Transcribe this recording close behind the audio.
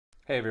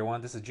Hey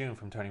everyone, this is June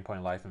from Turning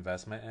Point Life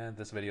Investment, and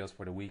this video is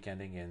for the week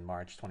ending in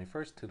March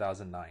 21st,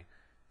 2009.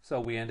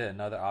 So we ended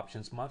another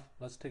options month.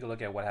 Let's take a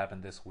look at what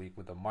happened this week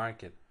with the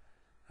market.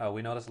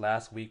 We noticed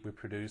last week we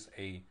produced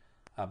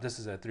this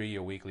is a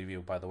 3-year weekly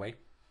view, by the way.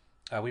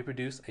 We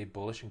produced a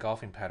bullish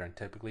engulfing pattern.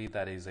 Typically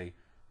that is a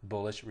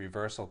bullish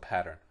reversal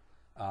pattern.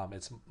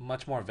 It's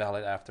much more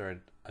valid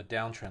after a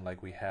downtrend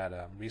like we had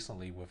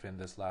recently within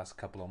this last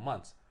couple of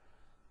months.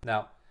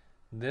 Now,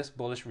 this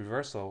bullish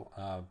reversal,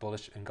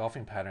 bullish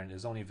engulfing pattern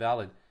is only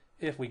valid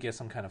if we get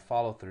some kind of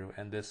follow through,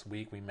 and this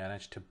week we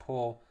managed to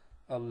pull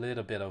a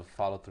little bit of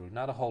follow through,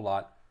 not a whole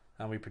lot,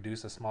 and we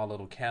produced a small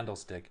little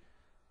candlestick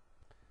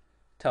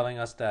telling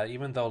us that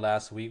even though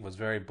last week was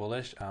very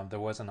bullish, there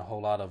wasn't a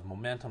whole lot of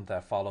momentum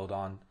that followed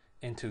on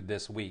into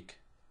this week.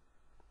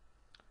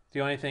 The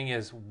only thing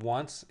is,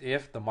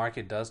 if the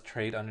market does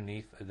trade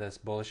underneath this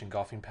bullish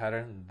engulfing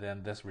pattern,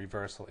 then this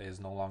reversal is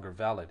no longer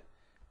valid.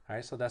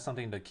 Alright, so that's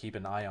something to keep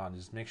an eye on.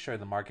 Just make sure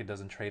the market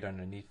doesn't trade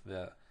underneath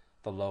the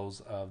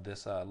lows of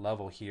this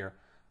level here.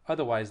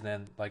 Otherwise,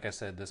 then, like I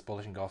said, this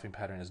bullish engulfing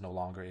pattern is no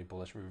longer a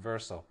bullish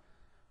reversal.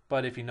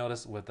 But if you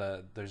notice,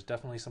 there's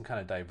definitely some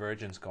kind of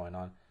divergence going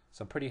on.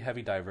 Some pretty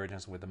heavy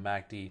divergence with the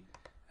MACD,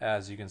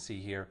 as you can see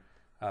here.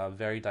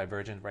 Very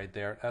divergent right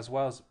there, as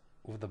well as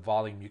with the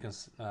volume. You can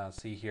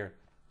see here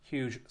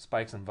huge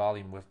spikes in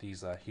volume with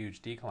these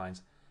huge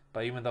declines.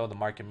 But even though the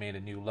market made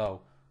a new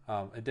low,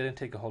 it didn't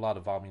take a whole lot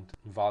of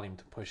volume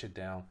to push it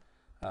down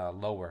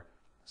lower.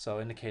 So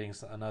indicating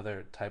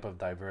another type of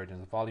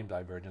divergence, volume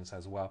divergence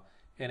as well,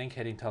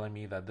 telling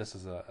me that this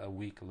is a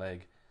weak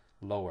leg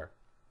lower.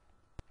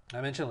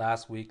 I mentioned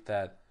last week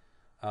that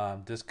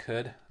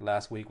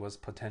last week was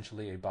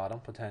potentially a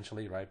bottom,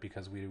 right?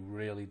 Because we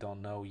really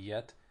don't know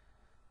yet.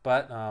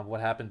 But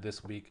what happened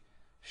this week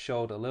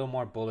showed a little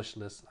more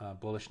bullishness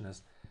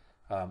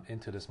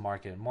into this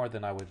market, more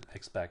than I would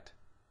expect.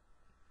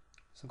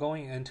 So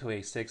going into a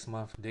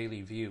 6-month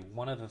daily view,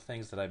 one of the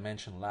things that I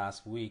mentioned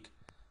last week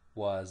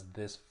was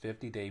this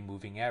 50-day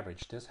moving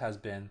average. This has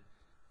been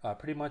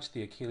pretty much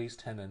the Achilles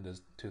tendon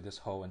to this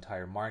whole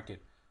entire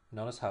market.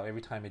 Notice how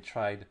every time it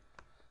tried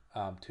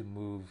to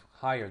move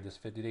higher, this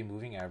 50-day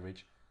moving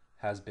average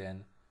has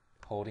been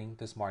holding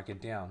this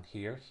market down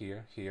here,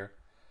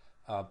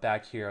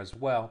 back here as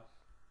well.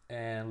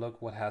 And look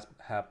what has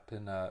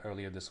happened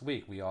earlier this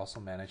week. We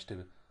also managed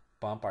to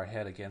bump our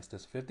head against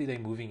this 50-day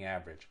moving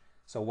average.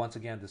 So once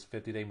again, this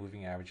 50-day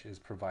moving average is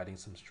providing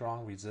some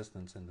strong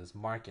resistance in this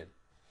market.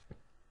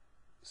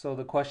 So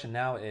the question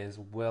now is,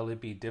 will it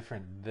be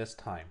different this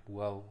time?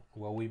 Will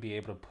we be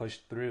able to push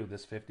through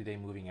this 50-day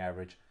moving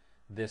average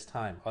this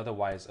time?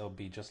 Otherwise, it'll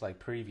be just like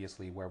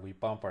previously, where we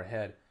bump our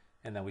head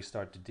and then we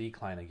start to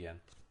decline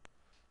again.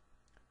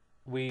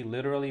 We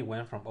literally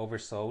went from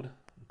oversold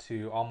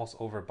to almost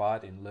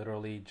overbought in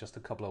literally just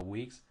a couple of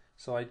weeks.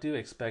 So I do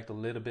expect a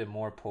little bit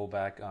more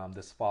pullback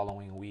this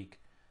following week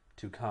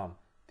to come.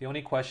 The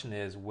only question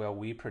is, will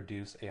we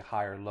produce a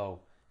higher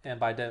low? And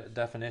by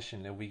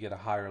definition, if we get a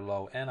higher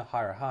low and a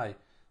higher high,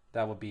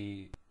 that would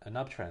be an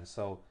uptrend.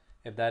 So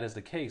if that is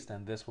the case,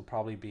 then this will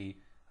probably be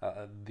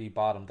the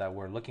bottom that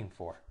we're looking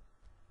for.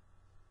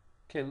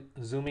 Okay,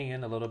 zooming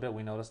in a little bit,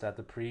 we notice that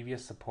the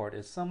previous support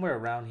is somewhere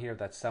around here,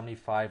 that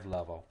 75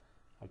 level.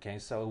 Okay,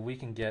 so we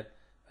can get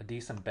a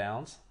decent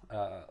bounce,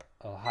 a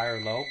higher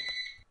low,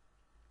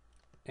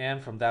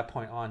 and from that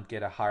point on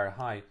get a higher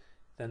high,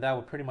 then that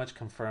would pretty much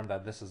confirm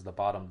that this is the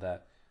bottom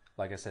that,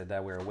 like I said,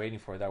 that we're waiting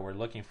for, that we're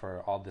looking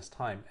for all this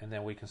time, and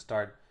then we can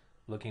start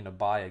looking to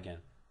buy again.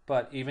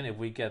 But even if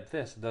we get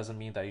this, it doesn't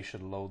mean that you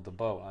should load the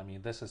boat. I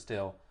mean, this is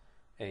still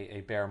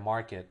a bear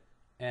market,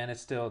 and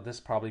this is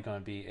probably going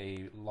to be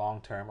a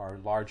long-term or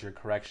larger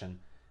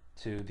correction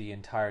to the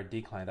entire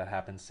decline that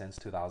happened since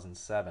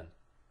 2007.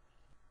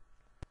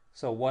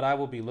 So what I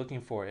will be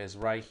looking for is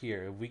right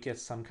here. If we get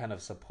some kind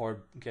of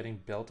support getting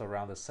built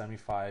around the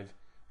 75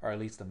 or at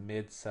least the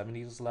mid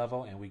 70s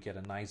level, and we get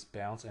a nice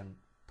bounce and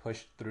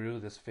push through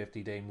this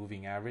 50-day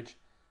moving average,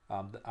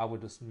 I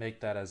would just make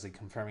that as a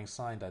confirming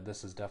sign that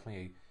this is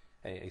definitely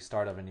a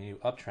start of a new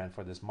uptrend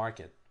for this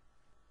market.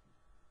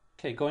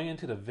 Okay, going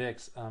into the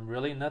VIX,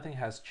 really nothing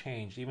has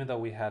changed. Even though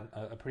we had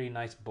a pretty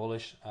nice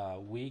bullish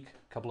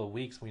couple of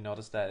weeks, we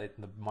noticed that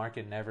the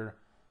market never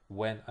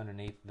went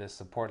underneath this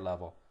support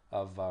level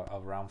of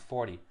around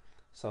 40.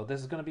 So this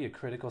is going to be a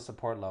critical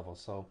support level.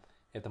 So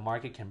if the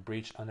market can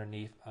breach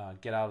underneath,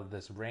 get out of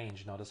this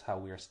range, notice how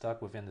we are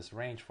stuck within this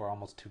range for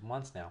almost 2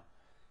 months now.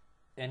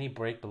 Any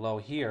break below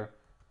here,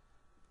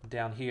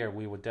 down here,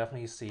 we would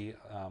definitely see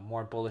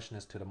more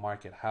bullishness to the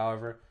market.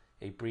 However,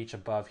 a breach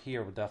above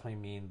here would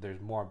definitely mean there's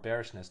more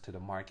bearishness to the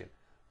market.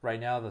 Right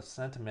now, the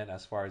sentiment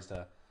as far as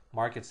the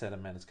market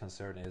sentiment is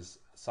concerned is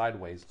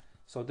sideways.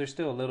 So there's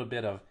still a little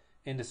bit of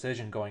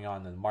indecision going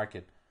on in the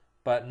market.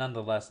 But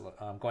nonetheless,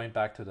 going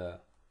back to the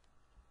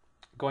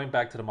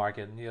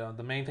market,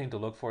 the main thing to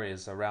look for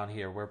is around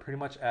here. We're pretty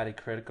much at a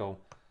critical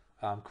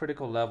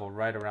level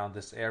right around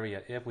this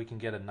area. If we can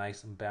get a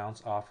nice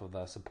bounce off of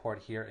the support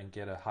here and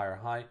get a higher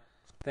high,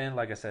 then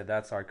like I said,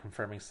 that's our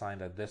confirming sign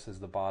that this is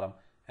the bottom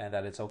and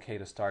that it's okay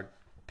to start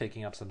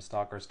picking up some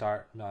stock or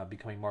start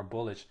becoming more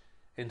bullish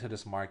into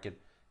this market.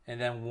 And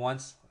then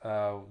once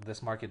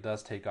this market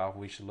does take off,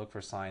 we should look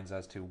for signs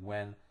as to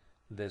when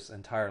this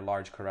entire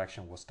large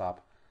correction will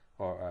stop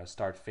or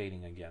start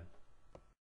fading again.